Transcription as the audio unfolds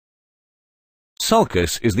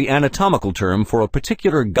Sulcus is the anatomical term for a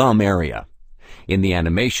particular gum area. In the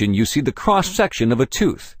animation, you see the cross-section of a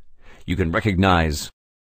tooth. You can recognize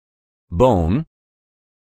bone,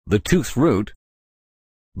 the tooth root,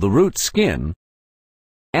 the root skin,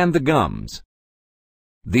 and the gums.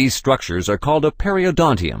 These structures are called a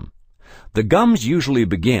periodontium. The gums usually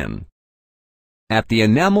begin at the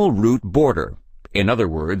enamel-root border, in other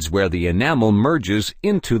words, where the enamel merges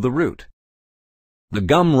into the root. The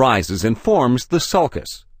gum rises and forms the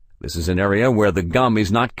sulcus. This is an area where the gum is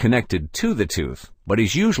not connected to the tooth, but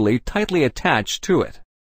is usually tightly attached to it.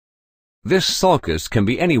 This sulcus can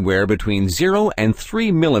be anywhere between 0 and 3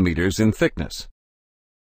 millimeters in thickness.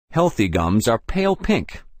 Healthy gums are pale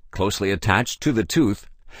pink, closely attached to the tooth,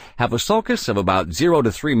 have a sulcus of about 0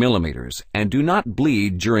 to 3 millimeters, and do not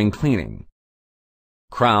bleed during cleaning.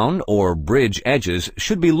 Crown or bridge edges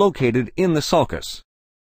should be located in the sulcus.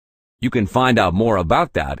 You can find out more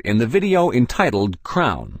about that in the video entitled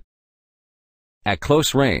Crown. At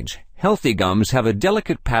close range, healthy gums have a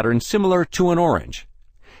delicate pattern similar to an orange.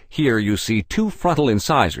 Here you see two frontal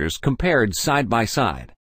incisors compared side by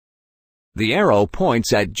side. The arrow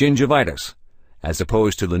points at gingivitis. As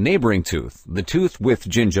opposed to the neighboring tooth, the tooth with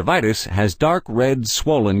gingivitis has dark red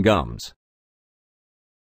swollen gums.